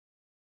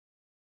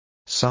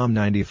Psalm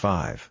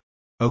 95.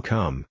 O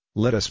come,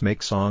 let us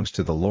make songs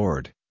to the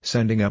Lord,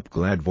 sending up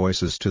glad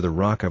voices to the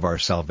rock of our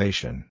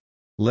salvation.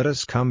 Let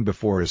us come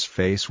before his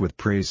face with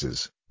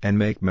praises, and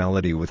make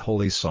melody with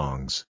holy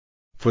songs.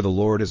 For the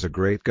Lord is a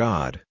great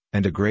God,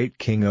 and a great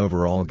King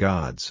over all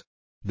gods.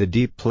 The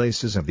deep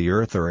places of the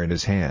earth are in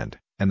his hand,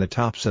 and the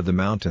tops of the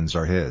mountains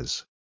are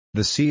his.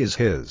 The sea is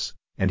his,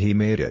 and he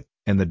made it,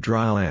 and the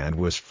dry land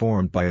was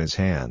formed by his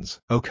hands.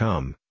 O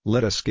come,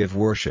 let us give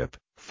worship,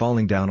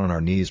 falling down on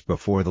our knees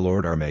before the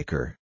Lord our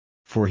Maker.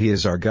 For he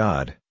is our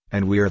God,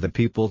 and we are the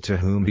people to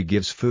whom he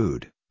gives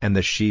food, and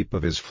the sheep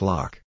of his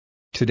flock.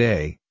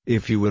 Today,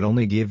 if you would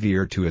only give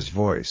ear to his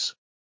voice.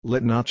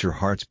 Let not your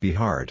hearts be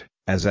hard,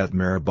 as at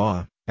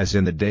Meribah, as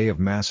in the day of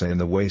Massah in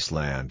the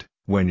wasteland,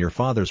 when your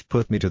fathers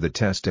put me to the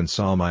test and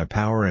saw my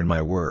power and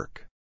my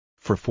work.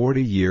 For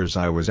 40 years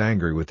I was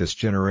angry with this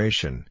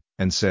generation,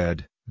 and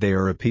said, They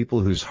are a people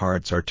whose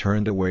hearts are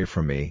turned away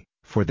from me,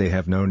 for they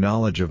have no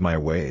knowledge of my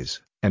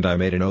ways, and I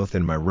made an oath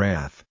in my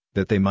wrath,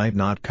 that they might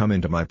not come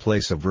into my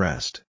place of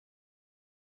rest.